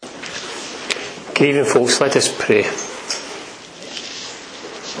Good evening, folks. Let us pray.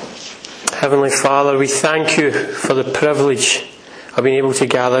 Heavenly Father, we thank you for the privilege of being able to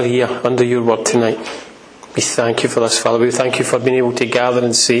gather here under your word tonight. We thank you for this, Father. We thank you for being able to gather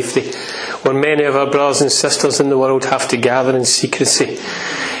in safety, when many of our brothers and sisters in the world have to gather in secrecy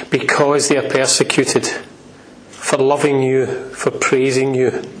because they are persecuted for loving you, for praising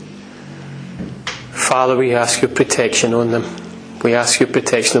you. Father, we ask your protection on them. We ask your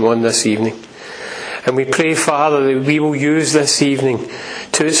protection on this evening. And we pray, Father, that we will use this evening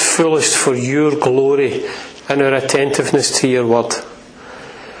to its fullest for your glory and our attentiveness to your word.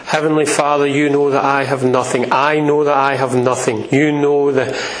 Heavenly Father, you know that I have nothing. I know that I have nothing. You know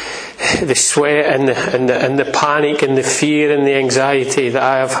the sweat and the panic and the fear and the anxiety that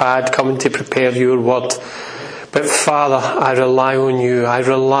I have had coming to prepare your word. But Father, I rely on you. I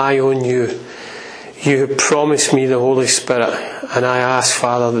rely on you. You have promised me the Holy Spirit, and I ask,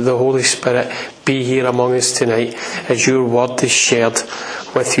 Father, that the Holy Spirit be here among us tonight as your word is shared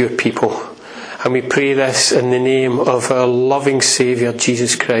with your people. And we pray this in the name of our loving Saviour,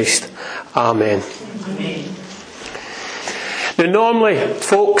 Jesus Christ. Amen. Amen. Now, normally,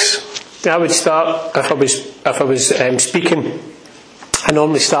 folks, I would start, if I was speaking, I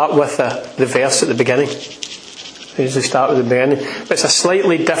normally start with the verse at the beginning. I usually start with the beginning. But it's a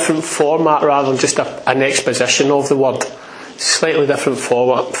slightly different format rather than just an exposition of the word. Slightly different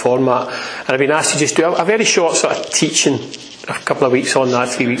format. And I've been asked to just do a very short sort of teaching, a couple of weeks on that,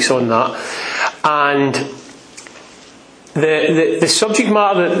 3 weeks on that. And the subject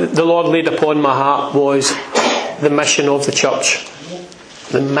matter that the Lord laid upon my heart was the mission of the church.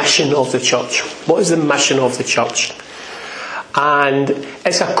 The mission of the church. What is the mission of the church? And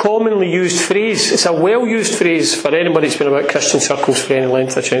it's a commonly used phrase. It's a well-used phrase for anybody that's been about Christian circles for any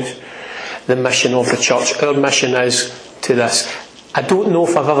length of time. The mission of the church. Our mission is to this. I don't know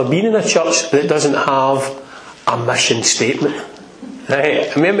if I've ever been in a church that doesn't have a mission statement.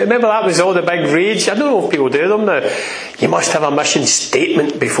 Right? Remember that was all the big rage. I don't know if people do them now. You must have a mission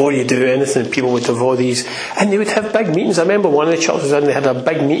statement before you do anything. People would have all these, and they would have big meetings. I remember one of the churches in, they had a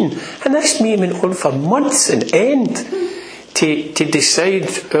big meeting, and this meeting went on for months and end to decide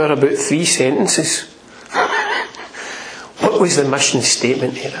about 3 sentences. What was the mission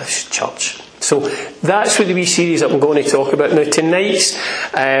statement of this church? So that's what the wee series that I'm going to talk about now. Tonight's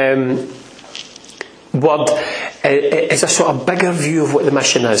word is a sort of bigger view of what the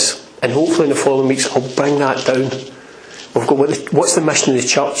mission is, and hopefully in the following weeks I'll bring that down. We've got what's the mission of the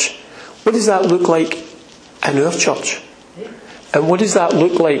church? What does that look like in our church? And what does that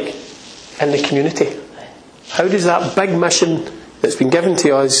look like in the community? How does that big mission that's been given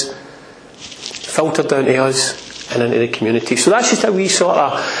to us filter down to us and into the community? So that's just a wee sort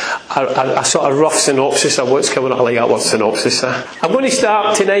of a sort of rough synopsis of what's coming up. I like that word, synopsis. I'm going to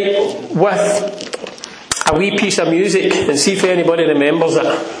start tonight with a wee piece of music and see if anybody remembers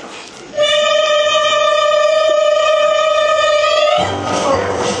it.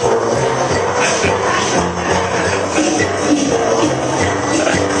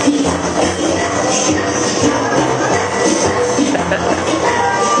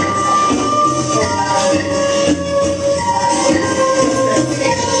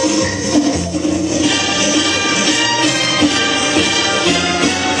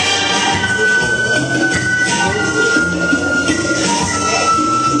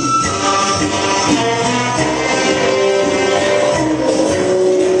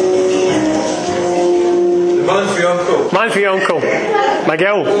 Man for your uncle.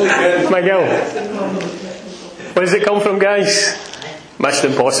 Miguel. Where does it come from, guys?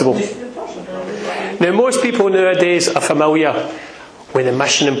 Mission Impossible. Now, most people nowadays are familiar with the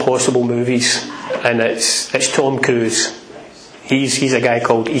Mission Impossible movies, and it's Tom Cruise. He's a guy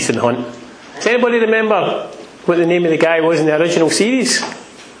called Ethan Hunt. Does anybody remember what the name of the guy was in the original series?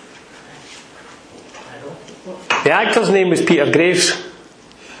 The actor's name was Peter Graves.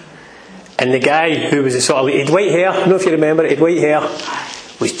 And the guy who was he had white hair, I don't know if you remember it, he had white hair,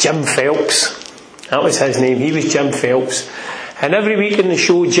 was Jim Phelps. That was his name, he was Jim Phelps. And every week in the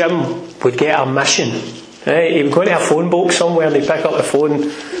show, Jim would get a mission. Right? He would go into a phone box somewhere and he'd pick up the phone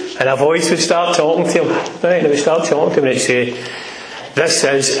and a voice would start talking to him. Right? And it would start talking to him and it'd say, this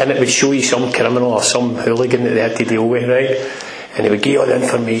is, and it would show you some criminal or some hooligan that they had to deal with, right? And it would give you all the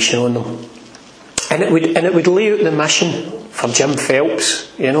information on them. And it would lay out the mission for Jim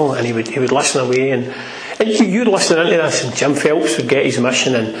Phelps, you know, and he would listen away and you'd listen into this, and Jim Phelps would get his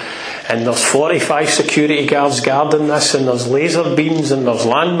mission, and there's 45 security guards guarding this, and there's laser beams, and there's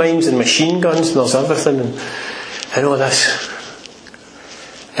landmines and machine guns, and there's everything, and all this.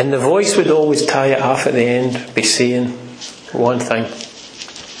 And the voice would always tie it off at the end by saying one thing: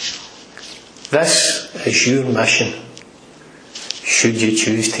 This is your mission, should you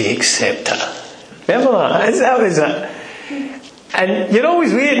choose to accept it. Remember that? That was it. And you're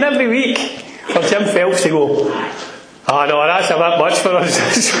always waiting every week for Jim Phelps to go, "Oh no, that's a bit much for us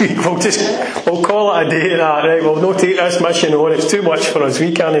this week. We'll call it a day of that, right? We'll not take this mission on. It's too much for us.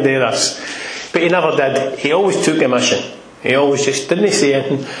 We can't do this." But he never did. He always took a mission. He always just didn't say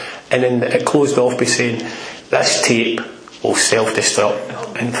anything, and then it closed off by saying, "This tape will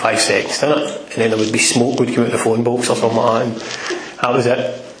self-destruct in 5 seconds, didn't it?" And then there would be smoke would come out the phone box or something like that, and that was it.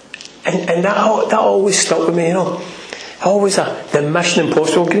 And that always stuck with me, you know. Always the mission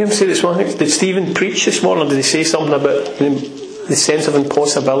impossible. Graham said this morning. Did Stephen preach this morning? Did he say something about the sense of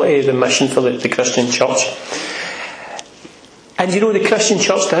impossibility, the mission for the Christian church? And you know, the Christian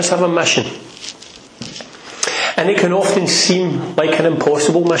church does have a mission. And it can often seem like an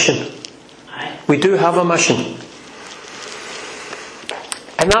impossible mission. We do have a mission.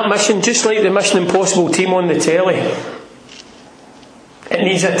 And that mission, just like the Mission Impossible team on the telly, it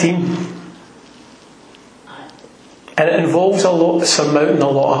needs a team. And it involves surmounting a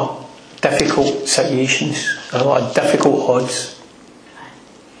lot of difficult situations, a lot of difficult odds.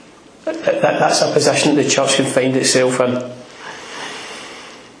 That's a position that the church can find itself in.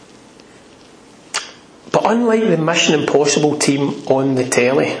 But unlike the Mission Impossible team on the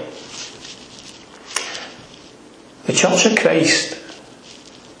telly, the Church of Christ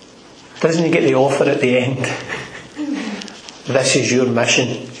doesn't get the offer at the end. This is your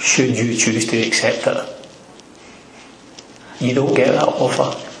mission, should you choose to accept it. You don't get that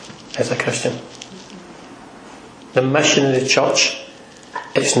offer as a Christian. The mission of the church,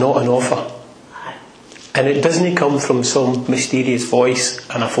 it's not an offer. And it doesn't come from some mysterious voice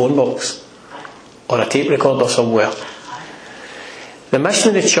in a phone box or a tape recorder somewhere. The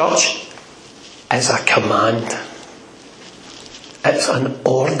mission of the church is a command. It's an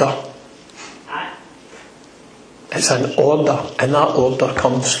order. It's an order, and that order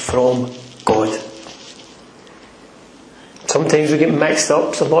comes from God. Sometimes we get mixed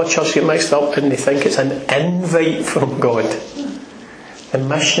up, so a lot of churches get mixed up and they think it's an invite from God. The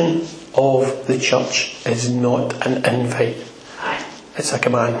mission of the church is not an invite. It's a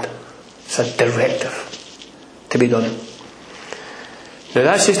command. It's a directive to be done. Now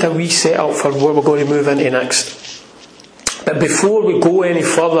that's just a wee set up for what we're going to move into next. But before we go any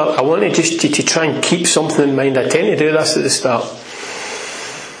further, I want to try and keep something in mind. I tend to do this at the start.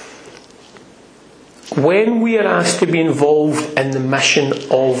 When we are asked to be involved in the mission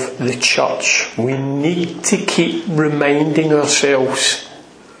of the church, we need to keep reminding ourselves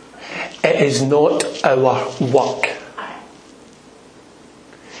it is not our work.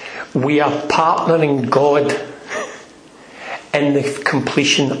 We are partnering God in the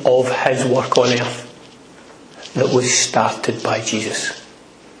completion of His work on earth that was started by Jesus.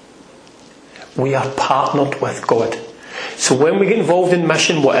 We are partnered with God. So when we get involved in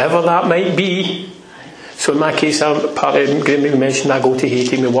mission, whatever that might be, so in my case, I'm part of, Graham mentioned, I go to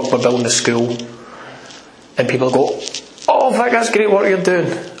Haiti and we work, we're building a school. And people go, "Oh, Vic, that's great work you're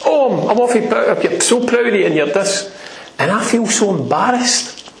doing. Oh, I'm I'm so proud of you and you're this." And I feel so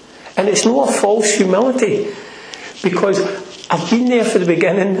embarrassed. And it's not a false humility. Because I've been there for the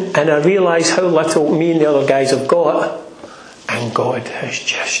beginning and I realise how little me and the other guys have got. And God has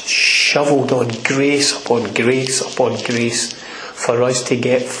just shoveled on grace upon grace upon grace for us to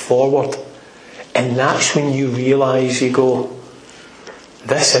get forward. And that's when you realise, you go,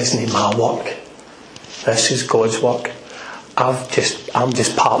 this isn't my work. This is God's work. I'm just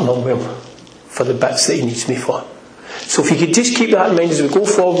partnering with Him for the bits that He needs me for. So if you could just keep that in mind as we go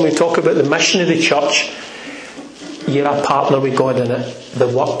forward and we talk about the mission of the church, you're a partner with God in it. The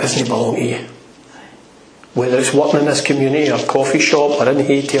work doesn't belong to you. Whether it's working in this community or coffee shop or in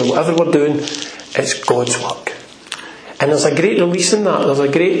Haiti or whatever we're doing, it's God's work. And there's a great release in that. There's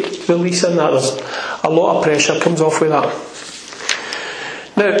a lot of pressure comes off with that.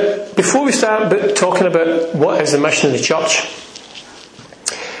 Now, before we start talking about what is the mission of the church,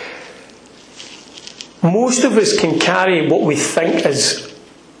 most of us can carry what we think is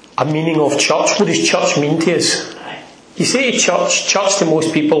a meaning of church. What does church mean to us? You say church to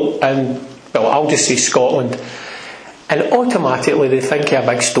most people in, well, I'll just say Scotland, and automatically they think of a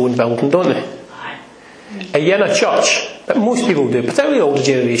big stone building, don't they? And you're in a church, but most people do, particularly older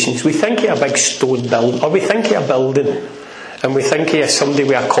generations, we think of a big stone building, or we think of a building, and we think of somebody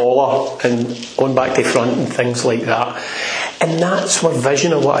with a collar and going back to front and things like that. And that's our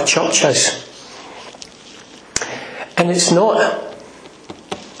vision of what a church is. And it's not that.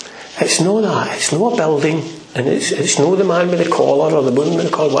 It's not a building, and it's not the man with the collar or the woman with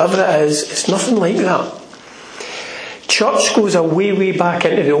the collar, whatever it is. It's nothing like that. Church goes way back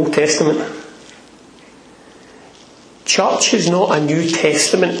into the Old Testament. church is not a New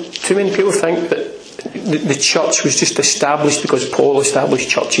Testament. Too many people think that the church was just established because Paul established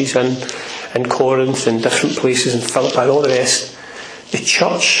churches in Corinth and different places in Philippi and all the rest. The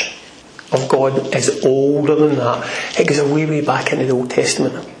church of God is older than that. It goes way back into the Old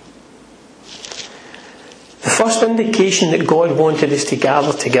Testament. The first indication that God wanted us to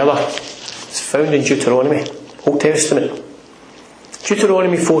gather together is found in Deuteronomy, Old Testament.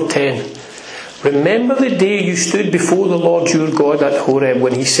 Deuteronomy 4:10. Remember the day you stood before the Lord your God at Horeb,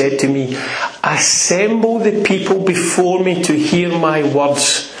 when he said to me, assemble the people before me to hear my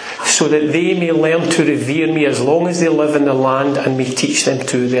words, so that they may learn to revere me as long as they live in the land, and may teach them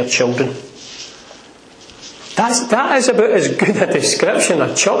to their children. That is about as good a description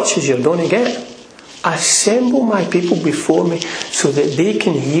of church as you're going to get. Assemble my people before me so that they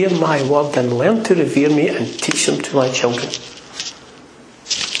can hear my word and learn to revere me and teach them to my children.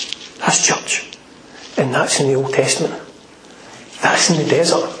 That's church. And that's in the Old Testament. That's in the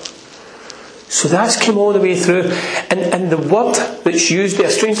desert. So that's come all the way through. And the word that's used there,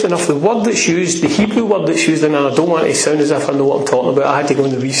 strangely enough, the word that's used, the Hebrew word that's used, and I don't want to sound as if I know what I'm talking about. I had to go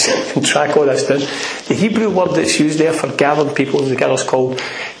in the research and track all this down. The Hebrew word that's used there for gathered people, the girl's called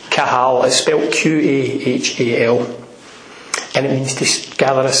kahal. It's spelled Qahal. And it means to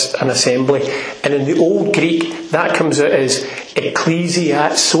gather an assembly. And in the Old Greek, that comes out as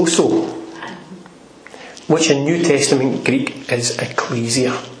ecclesiasoso, which in New Testament Greek is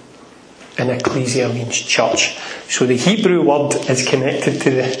ecclesia. And ecclesia means church. So the Hebrew word is connected to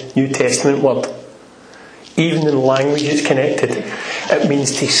the New Testament word. Even in language it's connected. It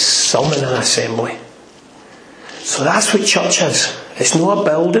means to summon an assembly. So that's what church is. It's not a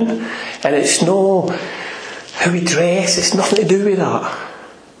building, and it's not how we dress. It's nothing to do with that.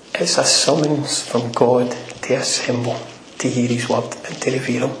 It's a summons from God to assemble, to hear his word and to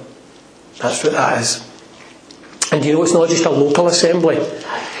revere him. That's what that is. And you know, it's not just a local assembly.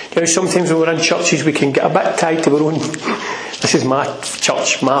 You know, sometimes when we're in churches we can get a bit tied to our own. This is my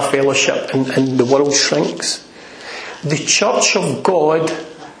church, my fellowship, and the world shrinks. The church of God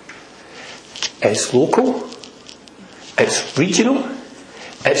is local, it's regional,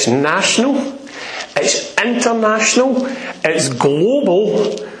 it's national, it's international, it's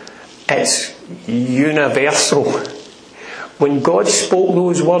global, it's universal. When God spoke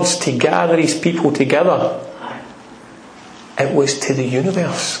those words to gather his people together, it was to the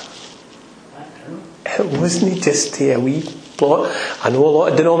universe. It wasn't just to a wee plot. I know a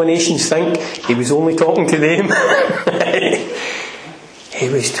lot of denominations think he was only talking to them. He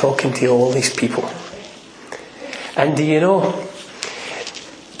was talking to all these people. And do you know,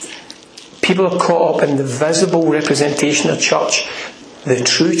 people are caught up in the visible representation of church. The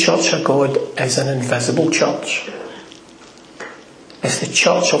true church of God is an invisible church. It's the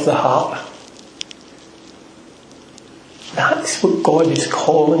church of the heart. That's what God is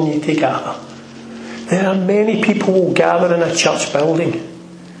calling you to gather. There are many people who will gather in a church building,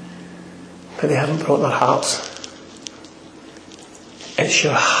 but they haven't brought their hearts. It's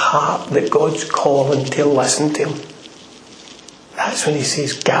your heart that God's calling to listen to him. That's when he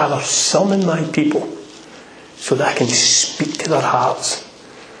says, gather, summon my people, so that I can speak to their hearts.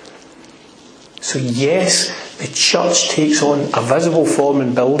 So yes, the church takes on a visible form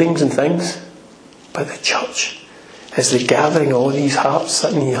in buildings and things, but the church is the gathering of all these hearts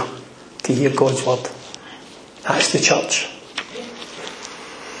sitting here to hear God's word. That's the church.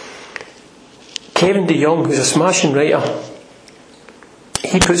 Kevin DeYoung, who's a smashing writer,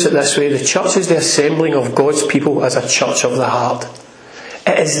 he puts it this way: the church is the assembling of God's people as a church of the heart.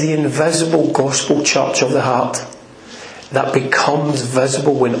 It is the invisible gospel church of the heart that becomes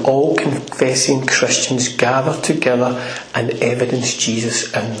visible when all confessing Christians gather together and evidence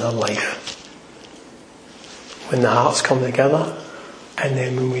Jesus in their life. When the hearts come together, and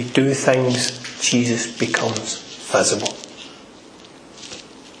then when we do things, Jesus becomes visible.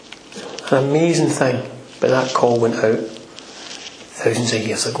 An amazing thing, but that call went out thousands of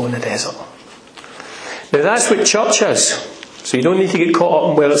years ago in the desert. Now that's what church is. So you don't need to get caught up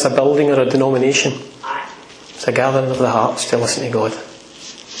in whether it's a building or a denomination. It's a gathering of the hearts to listen to God.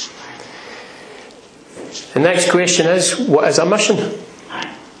 The next question is, what is a mission?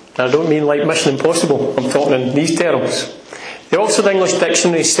 And I don't mean like Mission Impossible. I'm talking in these terms. The Oxford English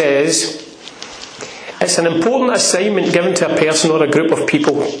Dictionary says, it's an important assignment given to a person or a group of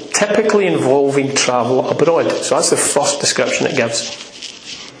people, typically involving travel abroad. So that's the first description it gives.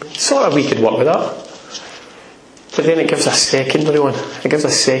 Sort of we could work with that. But then it gives a secondary one. It gives a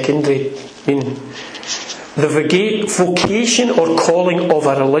secondary meaning. The vocation or calling of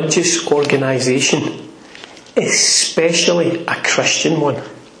a religious organisation,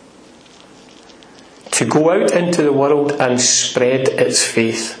 to go out into the world and spread its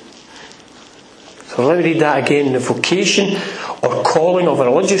faith. So let me read that again. The vocation or calling of a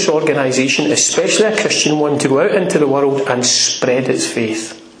religious organisation, especially a Christian one, to go out into the world and spread its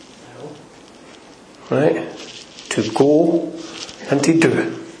faith. Right? To go and to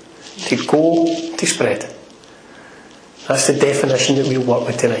do. To go, to spread. That's the definition that we'll work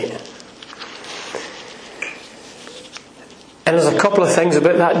with tonight. And there's a couple of things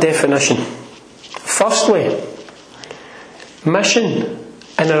about that definition. Firstly, mission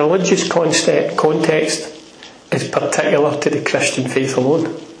in a religious context is particular to the Christian faith alone.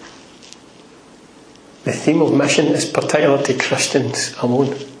 The theme of mission is particular to Christians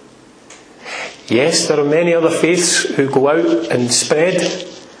alone. Yes, there are many other faiths who go out and spread,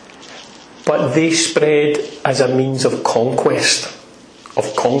 but they spread as a means of conquest,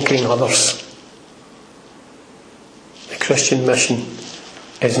 of conquering others. The Christian mission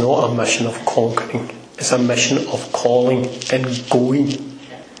is not a mission of conquering, it's a mission of calling and going.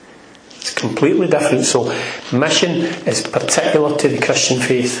 It's completely different. So, mission is particular to the Christian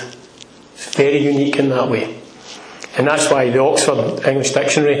faith. It's very unique in that way. And that's why the Oxford English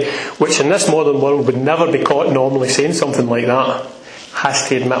Dictionary, which in this modern world would never be caught normally saying something like that, has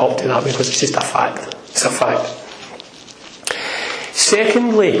to admit up to that because it's just a fact. It's a fact.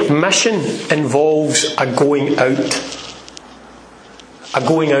 Secondly, mission involves a going out. A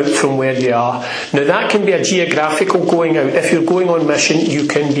going out from where you are. Now that can be a geographical going out. If you're going on mission, you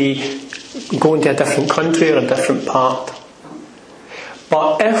can be going to a different country or a different part.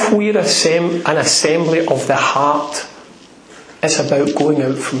 But if we're an assembly of the heart, it's about going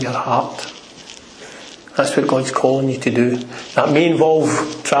out from your heart. That's what God's calling you to do. That may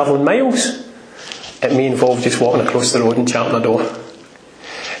involve travelling miles. It may involve just walking across the road and champing a door.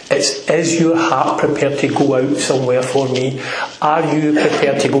 Is your heart prepared to go out somewhere for me? Are you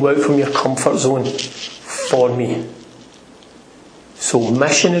prepared to go out from your comfort zone for me? So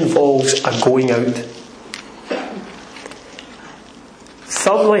mission involves a going out.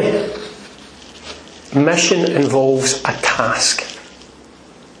 Thirdly, mission involves a task.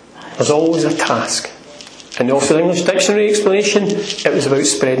 There's always a task. In the Oxford English Dictionary explanation, it was about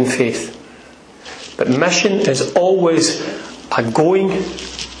spreading faith. But mission is always a going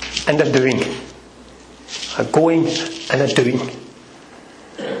and a doing. A going and a doing.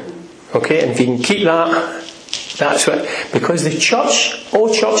 Okay, and if you can keep that, that's what, because the church,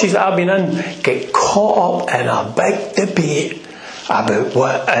 all churches that I've been in, get caught up in a big debate about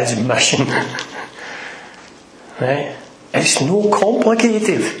what is mission. Right? It's no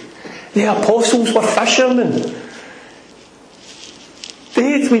complicated. The apostles were fishermen.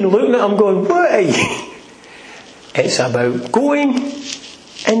 They'd been looking at them going, why? It's about going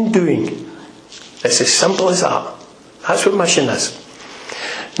and doing. It's as simple as that. That's what mission is.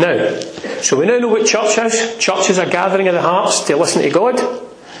 Now, so we now know what church is. Church is a gathering of the hearts to listen to God.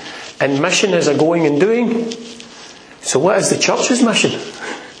 And mission is a going and doing. So what is the church's mission?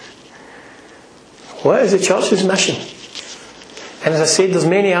 What is the church's mission? And as I said, there's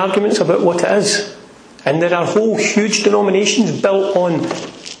many arguments about what it is. And there are whole huge denominations built on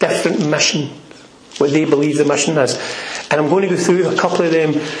different missions, what they believe the mission is. And I'm going to go through a couple of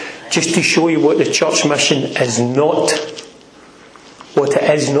them just to show you what the church mission is not. What it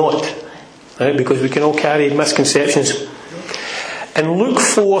is not. Right? Because we can all carry misconceptions. In Luke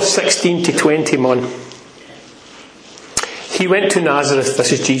 4:16 to 21, he went to Nazareth,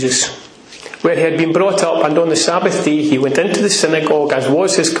 this is Jesus, where he had been brought up, and on the Sabbath day he went into the synagogue, as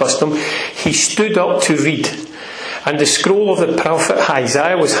was his custom. He stood up to read, and the scroll of the prophet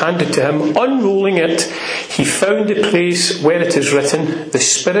Isaiah was handed to him. Unrolling it, he found the place where it is written, "The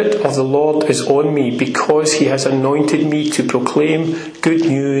Spirit of the Lord is on me, because he has anointed me to proclaim good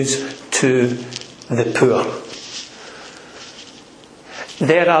news to the poor."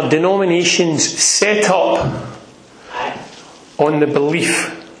 There are denominations set up on the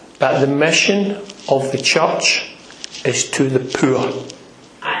belief that the mission of the church is to the poor.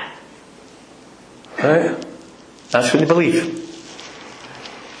 Right? That's what they believe.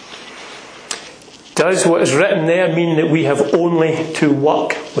 Does what is written there mean that we have only to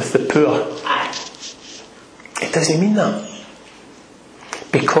work with the poor? It doesn't mean that.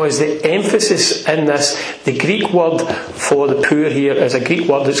 Because the emphasis in this, the Greek word for the poor here is a Greek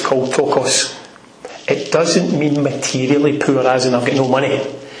word that's called tokos. It doesn't mean materially poor as in I've got no money.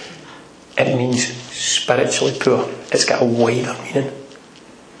 It means spiritually poor. It's got a wider meaning.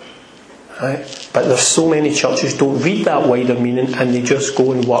 Right? But there's so many churches don't read that wider meaning, and they just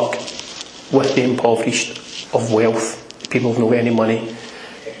go and work with the impoverished of wealth, people who've not got any money,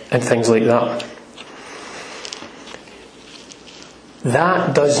 and things like that.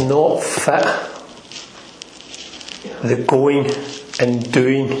 That does not fit the going and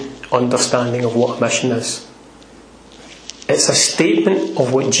doing understanding of what a mission is. It's a statement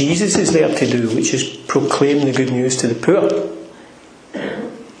of what Jesus is there to do, which is proclaim the good news to the poor.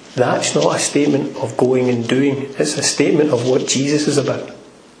 That's not a statement of going and doing. It's a statement of what Jesus is about.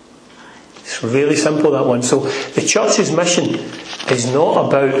 It's really simple, that one. So the church's mission is not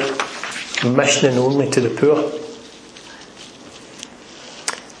about missioning only to the poor.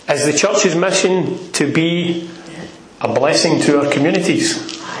 Is the church's mission to be a blessing to our communities?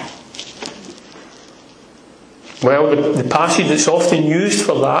 Well, the passage that's often used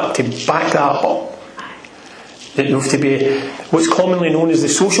for that, to back that up, it would have to be what's commonly known as the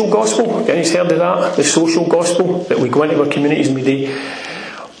social gospel. Anyone's heard of that? The social gospel, that we go into our communities and we do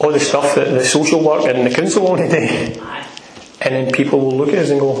all the stuff that the social work and the council want to do. And then people will look at us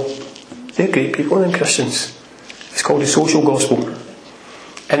and go, they're great people, they're Christians. It's called the social gospel.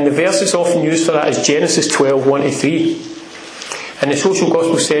 And the verse that's often used for that is Genesis 12, 1-3. And the social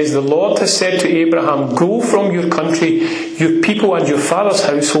gospel says, the Lord has said to Abraham, go from your country, your people and your father's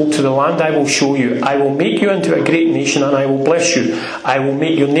household to the land I will show you. I will make you into a great nation and I will bless you. I will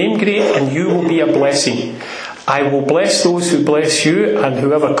make your name great and you will be a blessing. I will bless those who bless you, and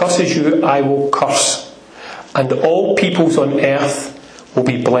whoever curses you I will curse. And all peoples on earth will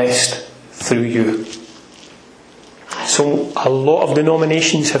be blessed through you. So a lot of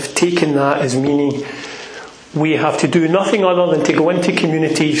denominations have taken that as meaning we have to do nothing other than to go into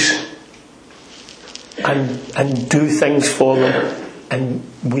communities and do things for them, and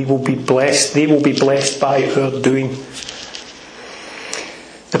we will be blessed. They will be blessed by our doing.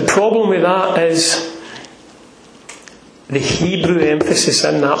 The problem with that is the Hebrew emphasis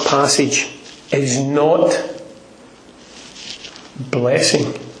in that passage is not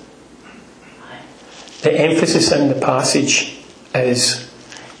blessing. The emphasis in the passage is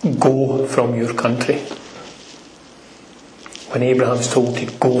go from your country. When Abraham's told to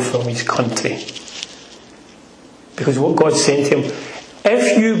go from his country. Because what God said to him,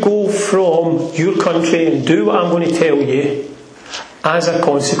 if you go from your country and do what I'm going to tell you, as a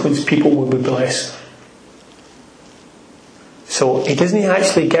consequence people will be blessed. So he doesn't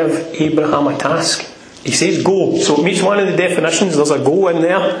actually give Abraham a task. He says go. So it meets one of the definitions, there's a go in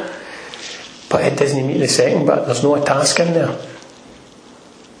there. But it doesn't meet the second bit, there's no task in there.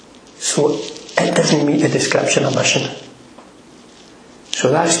 So it doesn't meet the description of mission.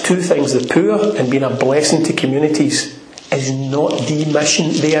 So that's two things. The poor and being a blessing to communities is not the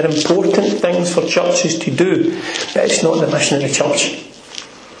mission. They are important things for churches to do, but it's not the mission of the church.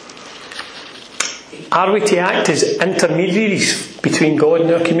 Are we to act as intermediaries between God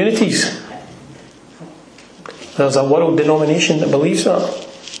and our communities? There's a world denomination that believes that.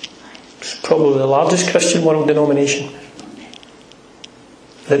 It's probably the largest Christian world denomination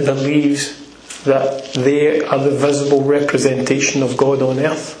that believes that they are the visible representation of God on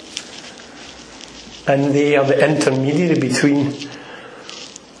earth, and they are the intermediary between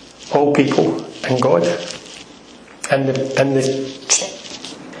all people and God. And the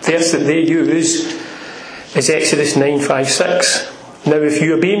verse that they use is Exodus 9:5-6. Now if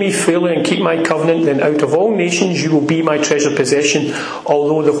you obey me fully and keep my covenant, then out of all nations you will be my treasured possession.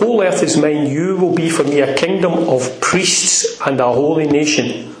 Although the whole earth is mine, you will be for me a kingdom of priests and a holy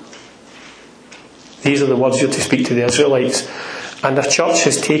nation. These are the words you're to speak to the Israelites. And the church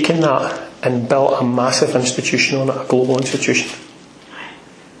has taken that and built a massive institution on it, a global institution.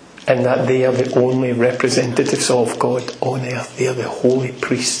 And that they are the only representatives of God on earth. They are the holy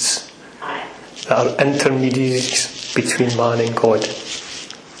priests that are intermediaries between man and God.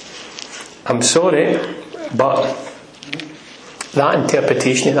 I'm sorry, but that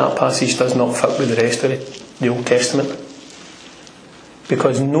interpretation of that passage does not fit with the rest of the Old Testament.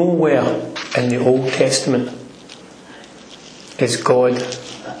 Because nowhere in the Old Testament is God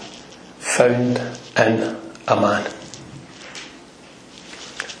found in a man.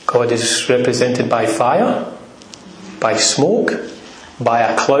 God is represented by fire, by smoke, by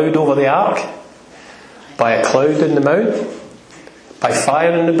a cloud over the ark, by a cloud in the mount, by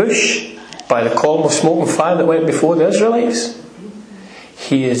fire in the bush, by the column of smoke and fire that went before the Israelites.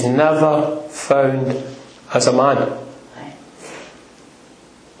 He is never found as a man.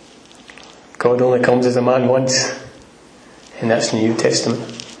 God only comes as a man once, and that's the New Testament.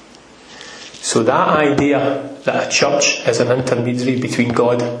 So that idea that a church is an intermediary between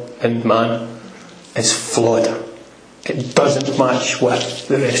God and man is flawed. It doesn't match with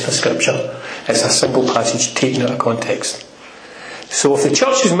the rest of Scripture. It's a single passage taken out of context. So if the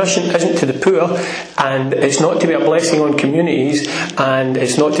church's mission isn't to the poor, and it's not to be a blessing on communities, and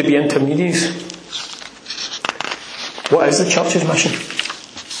it's not to be intermediaries, what is the church's mission?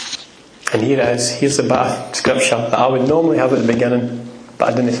 And here it is. Here's the bit of scripture that I would normally have at the beginning,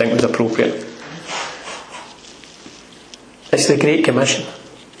 but I didn't think was appropriate. It's the Great Commission.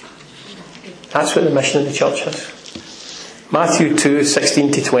 That's what the mission of the church is. Matthew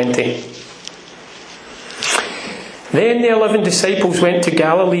 2:16-20. Then the 11 disciples went to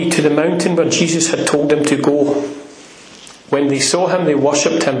Galilee, to the mountain where Jesus had told them to go. When they saw him, they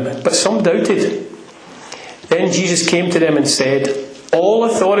worshipped him, but some doubted. Then Jesus came to them and said, all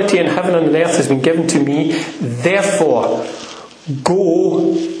authority in heaven and on earth has been given to me. Therefore,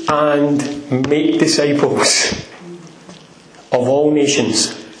 go and make disciples of all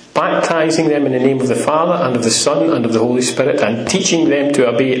nations, baptizing them in the name of the Father and of the Son and of the Holy Spirit, and teaching them to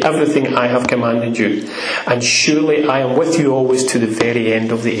obey everything I have commanded you. And surely I am with you always to the very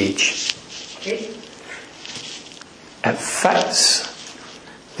end of the age. It fits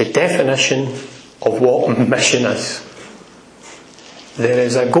the definition of what mission is. There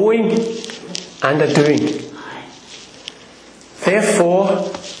is a going and a doing. Therefore,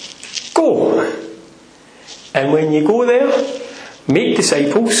 go. And when you go there, make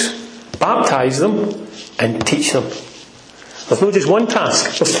disciples, baptize them, and teach them. There's not just one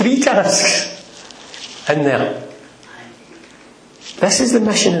task, there's 3 tasks in there. This is the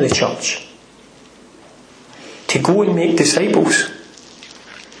mission of the church. To go and make disciples.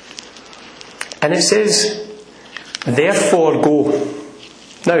 And it says, therefore go.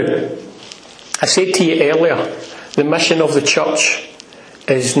 Now, I said to you earlier, the mission of the church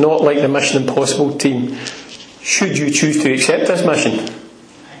is not like the Mission Impossible team. Should you choose to accept this mission,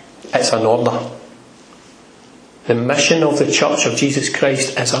 it's an order. The mission of the Church of Jesus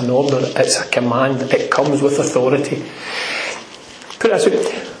Christ is an order. It's a command. It comes with authority. Put it this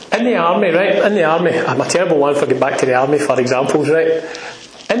way. In the army, right? In the army, I'm a terrible one for getting back to the army for examples, right?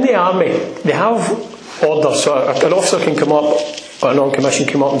 In the army, they have orders. So an officer can come up, or a non-commissioned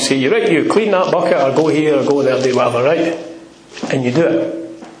come up and say, right, you clean that bucket, or go here, or go there, do whatever, right? And you do it.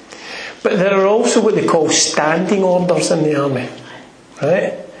 But there are also what they call standing orders in the army.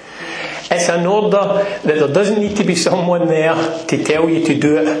 Right? It's an order that there doesn't need to be someone there to tell you to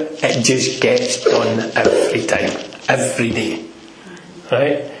do it. It just gets done every time. Every day.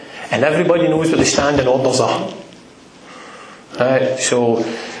 Right? And everybody knows what the standing orders are. Right? So,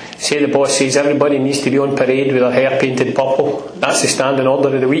 say the boss says everybody needs to be on parade with their hair painted purple. That's the standing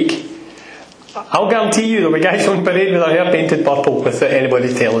order of the week. I'll guarantee you there'll be guys on parade with their hair painted purple without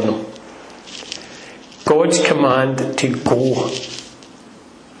anybody telling them. God's command to go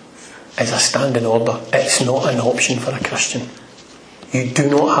is a standing order. It's not an option for a Christian. You do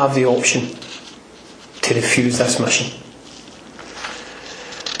not have the option to refuse this mission.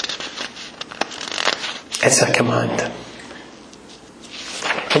 It's a command.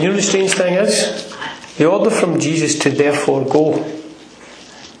 And you know the strange thing is? The order from Jesus to therefore go,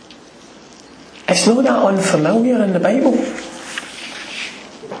 it's not that unfamiliar in the Bible.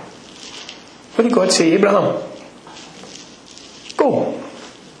 What did God say to Abraham? Go.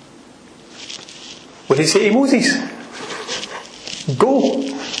 What did he say to Moses? Go.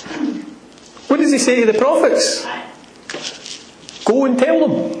 What does he say to the prophets? Go and tell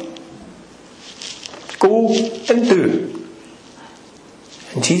them. Go and do.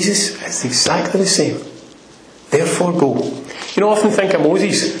 And Jesus is exactly the same. Therefore go. You know, I often think of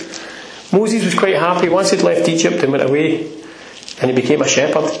Moses. Moses was quite happy once he'd left Egypt and went away and he became a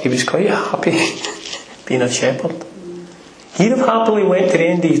shepherd. He was quite happy being a shepherd. He'd have happily went to the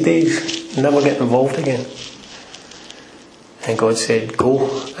end of his days and never get involved again. And God said,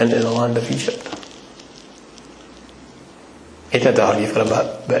 go into the land of Egypt. He did argue for a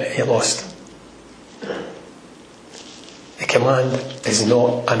bit, but he lost. The command is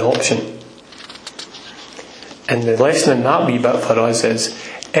not an option. And the lesson in that wee bit for us is,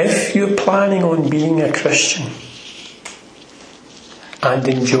 if you're planning on being a Christian and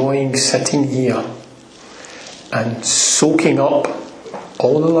enjoying sitting here and soaking up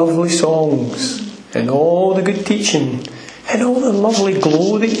all the lovely songs and all the good teaching and all the lovely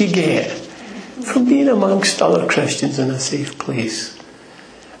glow that you get from being amongst other Christians in a safe place,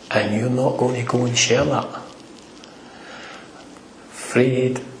 and you're not going to go and share that,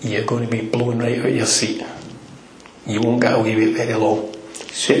 afraid you're going to be blown right out of your seat. You won't get away with it very long.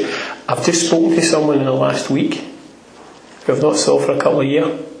 So, I've just spoken to someone in the last week who I've not saw for a couple of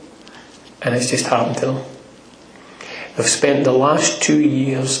years, and it's just happened to them. They've spent the last 2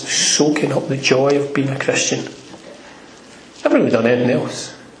 years soaking up the joy of being a Christian. Never really done anything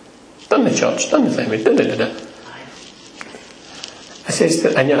else. Done the church, done the family, I says,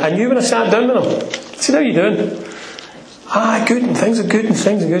 and I knew when I sat down with them, I said, how are you doing? Good, and things are good, and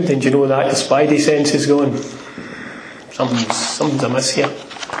things are good. And you know that, the spidey sense is going, something's amiss here.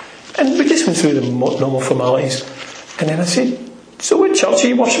 And we just went through the normal formalities. And then I said, so what church are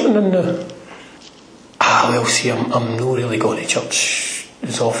you worshipping in now? Well, see, I'm not really going to church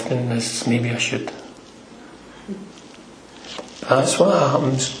as often as maybe I should. That's what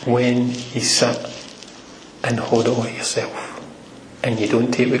happens when you sit and hold on to yourself and you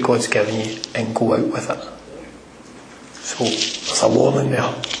don't take what God's given you and go out with it. So there's a warning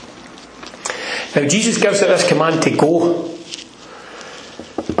there. Now Jesus gives us this command to go.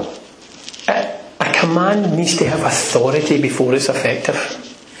 A command needs to have authority before it's effective.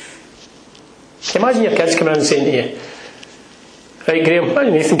 Can you imagine your kids coming around and saying to you, right Graham,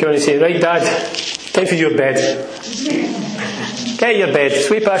 imagine Nathan coming and saying, right Dad, time for your bed. Get your bed, it's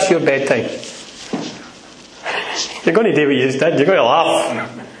way past your bedtime. You're going to do what you just did, you're going to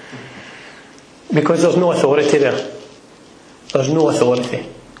laugh. Because there's no authority there. There's no authority.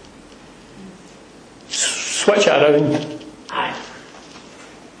 Switch it around.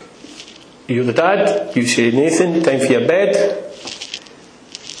 You're the dad, you say, Nathan, time for your bed.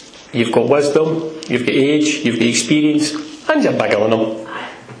 You've got wisdom, you've got age, you've got experience, and you're bigger than them.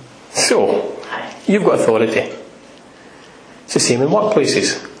 So, you've got authority. It's the same in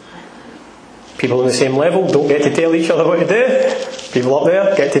workplaces. People on the same level don't get to tell each other what to do. People up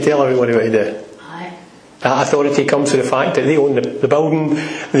there get to tell everybody what to do. That authority comes from the fact that they own the building,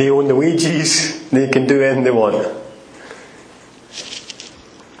 they own the wages, they can do anything they want.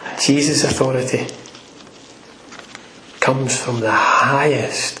 Jesus' authority comes from the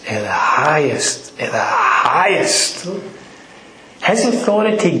highest, and the highest, and the highest. His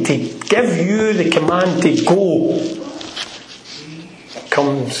authority to give you the command to go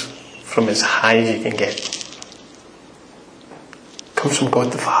comes from as high as you can get. Comes from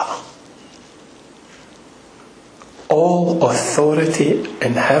God the Father. All authority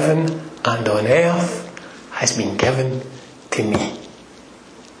in heaven and on earth has been given to me.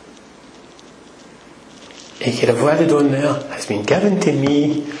 He could have added on there, has been given to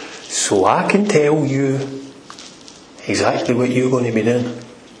me so I can tell you exactly what you're going to be doing.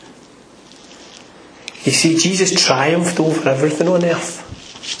 You see, Jesus triumphed over everything on earth.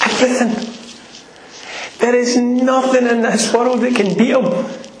 Everything. There is nothing in this world that can beat him.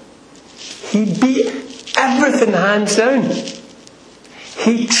 He beat everything hands down.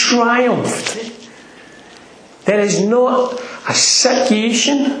 He triumphed. There is not a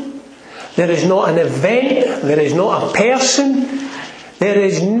situation, there is not an event, there is not a person, there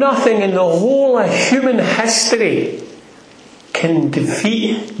is nothing in the whole of human history can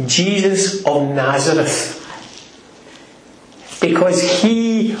defeat Jesus of Nazareth. Because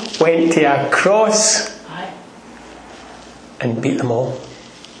he went to a cross and beat them all.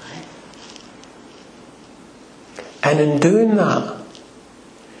 And in doing that,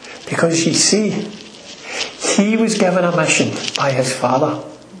 because you see, he was given a mission by his Father.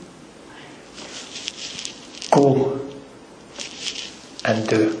 Go and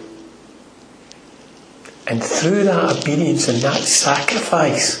do. And through that obedience and that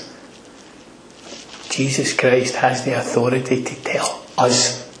sacrifice, Jesus Christ has the authority to tell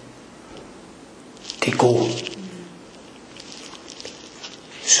us to go.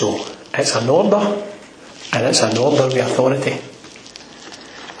 So, it's an order, and it's an order with authority.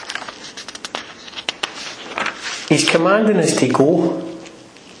 He's commanding us to go.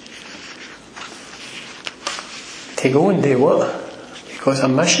 To go and do what? Because a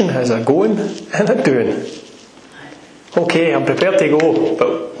mission has a going and a doing. Okay, I'm prepared to go,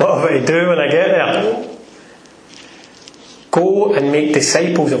 but what have I to do when I get there? Go and make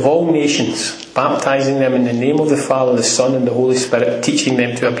disciples of all nations, baptizing them in the name of the Father, the Son and the Holy Spirit, teaching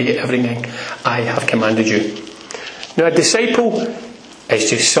them to obey everything I have commanded you. Now a disciple is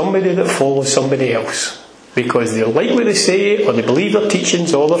just somebody that follows somebody else. Because they like what they say, or they believe their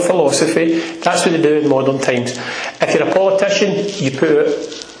teachings, or their philosophy. That's what they do in modern times. If you're a politician, you put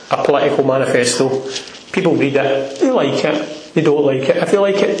out a political manifesto. People read it, they like it, they don't like it. If they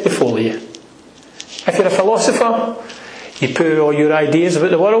like it, they follow you. If you're a philosopher, you put out all your ideas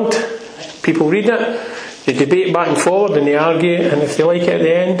about the world. People read it, they debate back and forward, and they argue, and if they like it at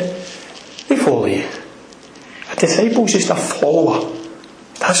the end, they follow you. A disciple's just a follower.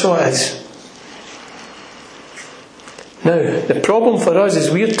 That's what it is. Now, the problem for us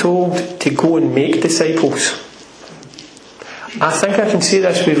is we're told to go and make disciples. I think I can say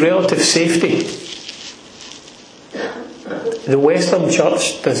this with relative safety. The Western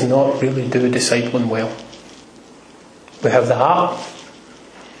Church does not really do discipling well. We have the heart,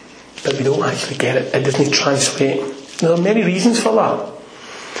 but we don't actually get it. It doesn't translate. There are many reasons for that.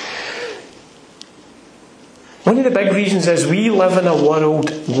 One of the big reasons is we live in a world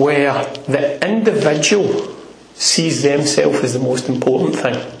where the individual sees themselves as the most important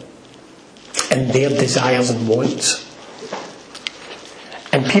thing. and their desires and wants.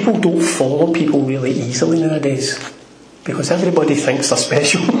 And people don't follow people really easily nowadays because everybody thinks they're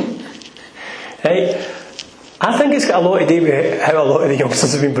special. Right? I think it's got a lot to do with how a lot of the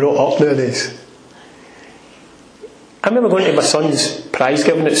youngsters have been brought up nowadays. I remember going to my son's prize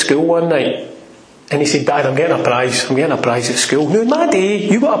giving at school one night, and he said, "Dad, I'm getting a prize at school." Now in my day,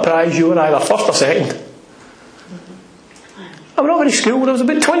 you got a prize, you were either first or second. I went over to school, there was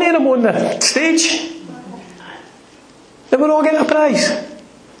about 20 of them on the stage. They were all getting a prize.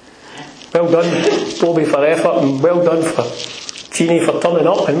 Well done, Bobby, for effort, and well done for Jeannie for turning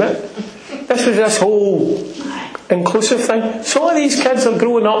up. And this was this whole inclusive thing. So all these kids are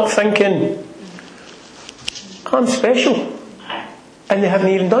growing up thinking, I'm special. And they haven't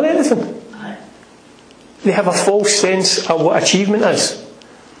even done anything. They have a false sense of what achievement is.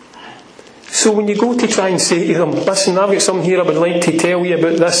 So when you go to try and say to them, "Listen, I've got something here I would like to tell you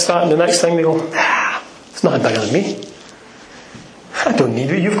about this, that and the next thing," they go, "It's nothing bigger than me. I don't need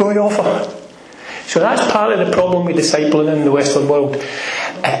what you've got to offer." So that's part of the problem with discipling in the Western world.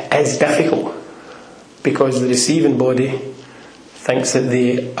 It is difficult because the receiving body thinks that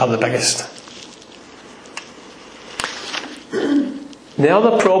they are the biggest. The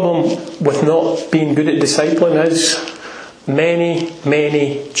other problem with not being good at discipling is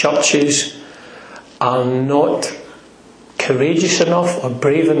many churches are not courageous enough or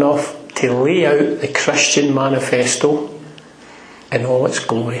brave enough to lay out the Christian manifesto in all its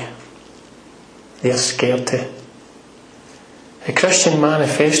glory. They are scared to. The Christian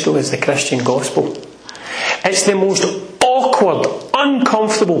manifesto is the Christian gospel. It's the most awkward,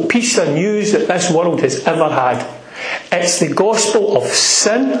 uncomfortable piece of news that this world has ever had. It's the gospel of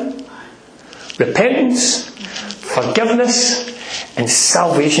sin, repentance, forgiveness, and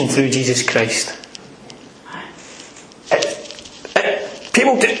salvation through Jesus Christ.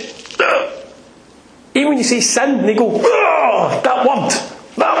 People do, even when you say sin, they go, that word.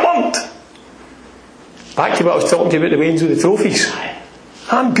 Back to what I was talking to you about the Waynes with the trophies.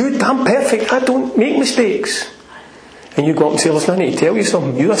 I'm good, I'm perfect, I don't make mistakes. And you go up and say, "Listen, I need to tell you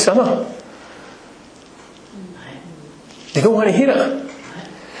something, you're a sinner." They don't want to hear it.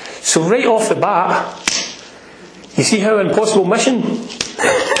 So right off the bat, you see how impossible mission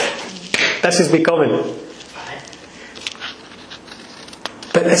this is becoming.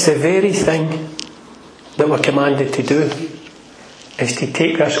 But it's the very thing that we're commanded to do, is to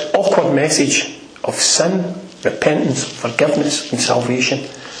take this awkward message of sin, repentance, forgiveness and salvation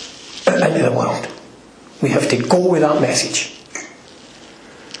out into the world. We have to go with that message.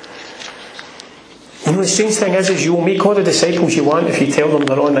 You know, the strange thing is you will make all the disciples you want if you tell them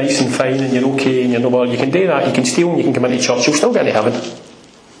they're all nice and fine and you're okay and you're well, you can do that, you can steal and you can come into church, you'll still get to heaven.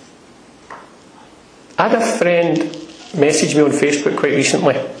 I had a friend message me on Facebook quite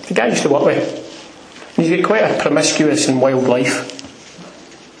recently. The guy I used to work with. He's got quite a promiscuous and wild life.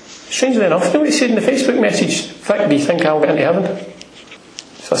 Strangely enough, you know what he said in the Facebook message? "Vic, do you think I'll get into heaven?"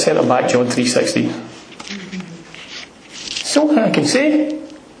 So I sent him back John 3:16. That's all I can say.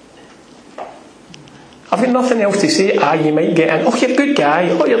 I've got nothing else to say. You might get in. "Oh, you're a good guy.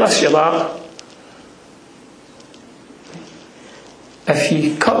 Oh, you're this, you're that." If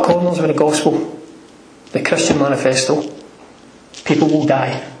you cut corners with the gospel, the Christian manifesto, people will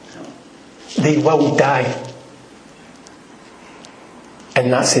die. They will die.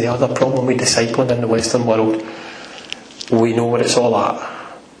 And that's the other problem with discipling in the Western world. We know where it's all at.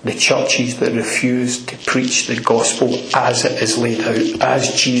 The churches that refuse to preach the gospel as it is laid out,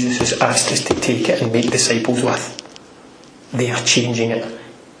 as Jesus has asked us to take it and make disciples with, they are changing it.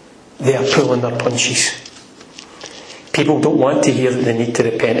 They are pulling their punches. People don't want to hear that they need to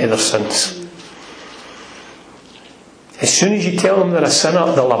repent of their sins. As soon as you tell them they're a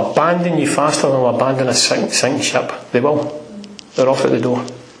sinner, they'll abandon you faster than they'll abandon a sinking ship. They will. They're off at the door.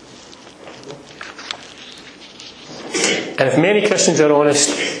 And if many Christians are honest,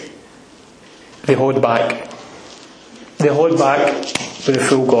 they hold back. They hold back with the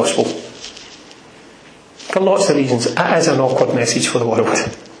full gospel. For lots of reasons. It is an awkward message for the world.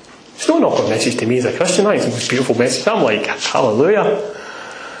 It's not an awkward message to me as a Christian. I think it's the most beautiful message. I'm like, hallelujah.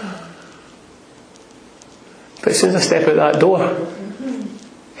 But as soon as I step out that door,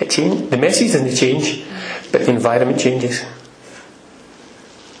 it changes. The message doesn't change, but the environment changes.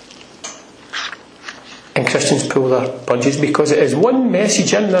 And Christians pull their punches because it is one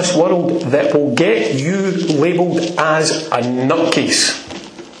message in this world that will get you labelled as a nutcase.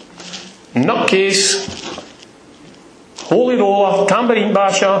 Nutcase, holy roller, tambourine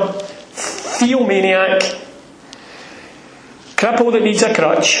basher, theomaniac, cripple that needs a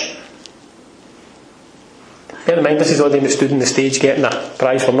crutch. Bear in mind, this is all them that stood on the stage getting a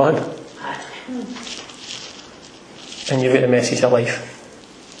prize for nothing. And you've got the message of life.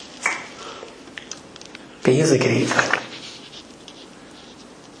 But here's the great thing.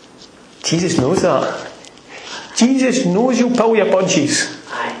 Jesus knows that. Jesus knows you'll pull your punches.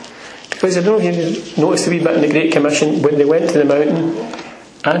 Because I don't know if you noticed a wee bit in the Great Commission when they went to the mountain,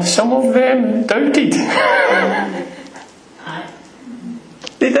 and some of them doubted.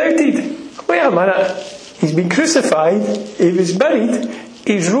 They doubted. Wait a minute. He's been crucified. He was buried.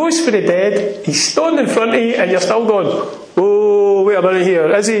 He's rose for the dead. He's standing in front of you, and you're still going, oh, wait a minute here.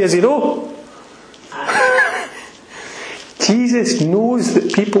 Is he? Is he no? Jesus knows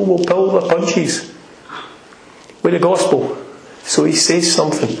that people will pull their punches with the gospel. So he says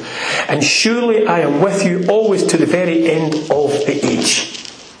something. And surely I am with you always to the very end of the age.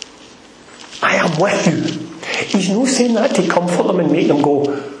 I am with you. He's not saying that to comfort them and make them go,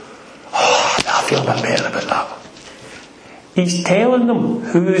 oh, I feel a bit better about that. He's telling them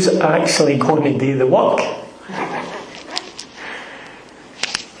who's actually going to do the work.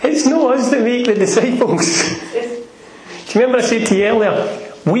 It's not us that make the disciples. Do you remember I said to you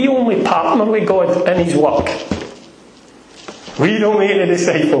earlier, we only partner with God in His work. We don't make the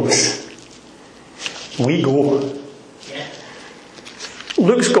disciples. We go.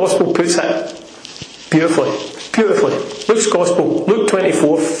 Luke's Gospel puts it beautifully. Beautifully. Luke's Gospel, Luke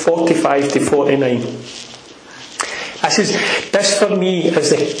 24, 45 to 49. This for me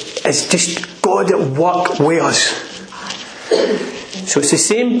is just God at work with us. So it's the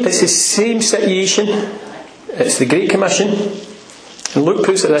same situation. It's the Great Commission. And Luke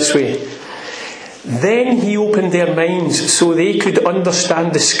puts it this way. Then he opened their minds so they could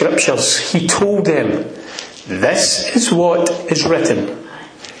understand the scriptures. He told them, this is what is written.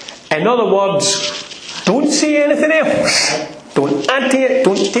 In other words, don't say anything else. Don't add to it.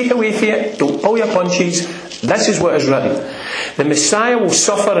 Don't take away from it. Don't pull your punches. This is what is written. The Messiah will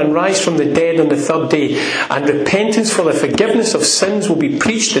suffer and rise from the dead on the third day, and repentance for the forgiveness of sins will be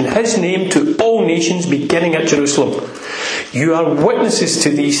preached in His name to all nations, beginning at Jerusalem. You are witnesses to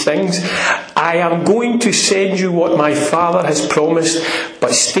these things. I am going to send you what my Father has promised,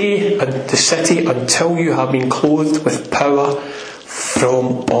 but stay in the city until you have been clothed with power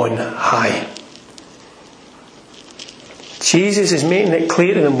from on high. Jesus is making it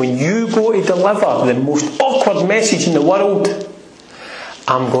clear to them, when you go to deliver the most awkward message in the world,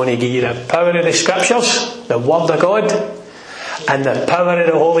 I'm going to give you the power of the scriptures, the word of God, and the power of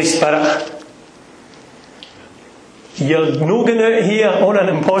the Holy Spirit. You're not going out here on an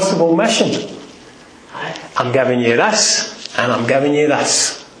impossible mission. I'm giving you this, and I'm giving you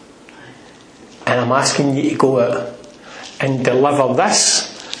this. And I'm asking you to go out and deliver this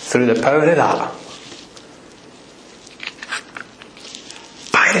through the power of that.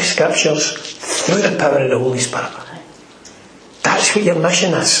 By the scriptures, through the power of the Holy Spirit. That's what your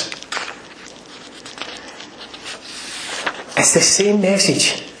mission is. It's the same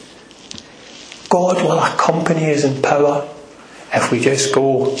message. God will accompany us in power if we just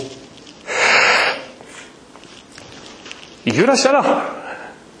go, you're a sinner.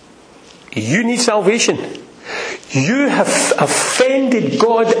 You need salvation. You have offended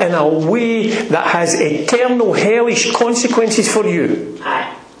God in a way that has eternal hellish consequences for you.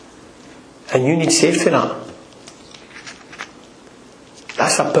 And you need saved from that.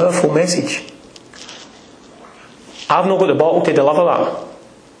 That's a powerful message. I've not got the bottle to deliver that.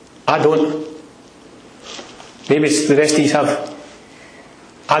 I don't. Maybe the rest of you have.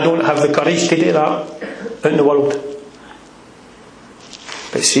 I don't have the courage to do that out in the world.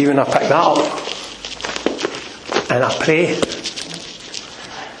 But see, when I pick that up and I pray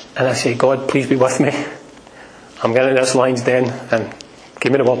and I say, God, please be with me. I'm getting this lion's den and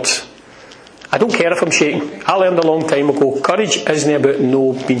give me the words. I don't care if I'm shaking. I learned a long time ago, courage isn't about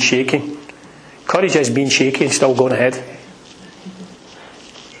no being shaking. Courage is being shaky and still going ahead.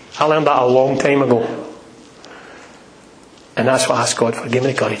 I learned that a long time ago. And that's what I ask God for. Give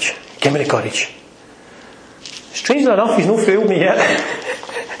me the courage. Give me the courage. Strangely enough, He's not failed me yet.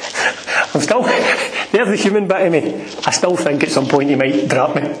 I'm still, there's the human bit of me. I still think at some point He might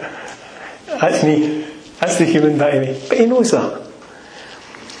drop me. That's me. That's the human bit of me. But He knows that.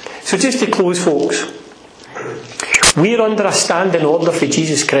 So just to close, folks, we're under a standing order for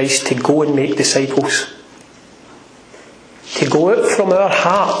Jesus Christ to go and make disciples. To go out from our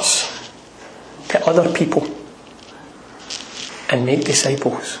hearts to other people and make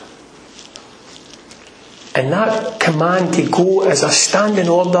disciples. And that command to go is a standing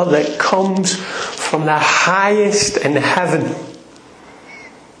order that comes from the highest in heaven.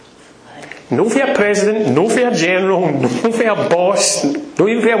 No for your president, no for your general, no for your boss, no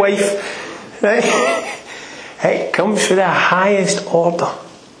even for your wife. Right? It comes from the highest order.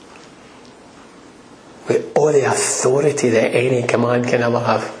 with all the authority that any command can ever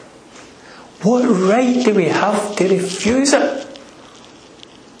have. What right do we have to refuse it?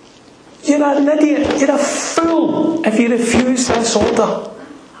 You're an idiot. You're a fool if you refuse this order.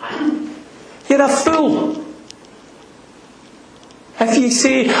 You're a fool. If you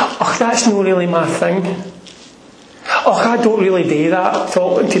say, oh, that's not really my thing. Oh, I don't really do that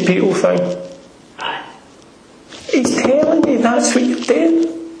talking to people thing. He's telling you that's what you're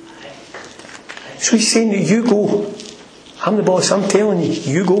doing. So he's saying that you go. I'm the boss, I'm telling you,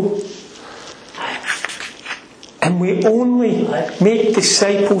 you go. And we only make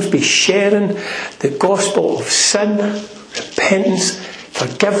disciples by sharing the gospel of sin, repentance,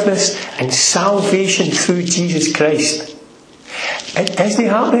 forgiveness and salvation through Jesus Christ. It doesn't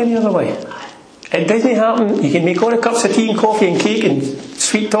happen any other way. It doesn't happen. You can make all the cups of tea and coffee and cake and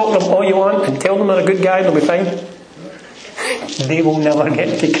sweet talk them all you want and tell them they're a good guy and they'll be fine. They will never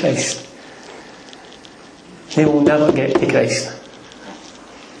get to Christ. They will never get to Christ.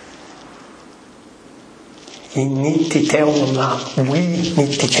 You need to tell them that. We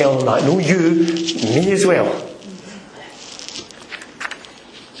need to tell them that. No, you, me as well.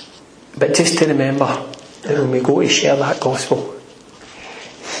 But just to remember that when we go to share that gospel,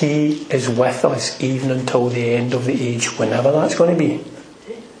 He is with us even until the end of the age, whenever that's going to be.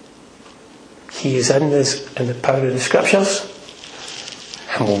 He is in us in the power of the Scriptures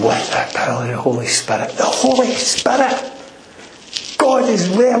and with the power of the Holy Spirit. The Holy Spirit! God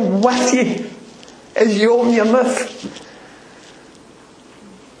is there with you as you open your mouth.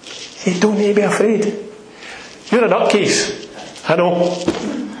 You don't need to be afraid. You're a nutcase. I know.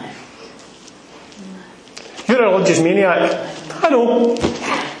 You're a religious maniac. I know.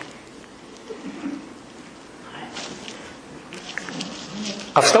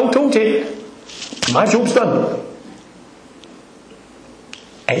 I've still told you, my job's done.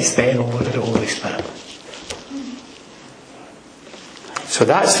 It's then over to the Holy Spirit. So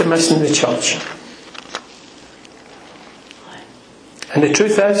that's the mission of the church. And the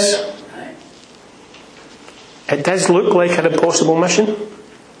truth is, it does look like an impossible mission.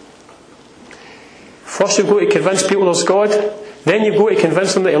 First you've got to convince people there's God. Then you've got to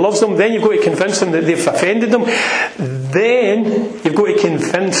convince them that He loves them. Then you've got to convince them that they've offended them. Then you've got to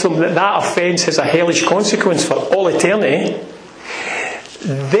convince them that that offence has a hellish consequence for all eternity.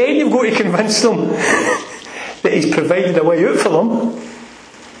 Then you've got to convince them that He's provided a way out for them.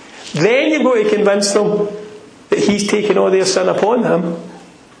 Then you've got to convince them that He's taken all their sin upon Him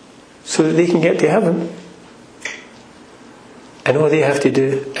so that they can get to heaven. And all they have to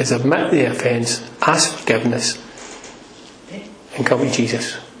do is admit the offence, ask forgiveness, and come to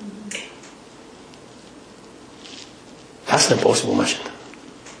Jesus. That's an impossible mission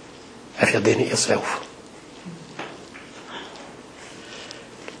if you're doing it yourself.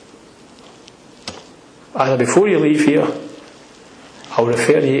 Either before you leave here, I'll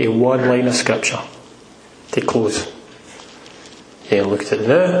refer you to one line of Scripture to close. You can look at it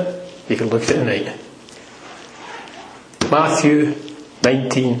now, you can look at it tonight. Matthew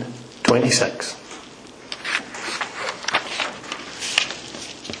 19:26.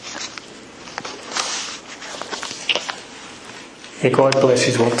 May God bless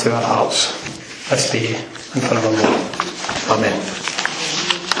His word to our hearts this day and forevermore. Amen.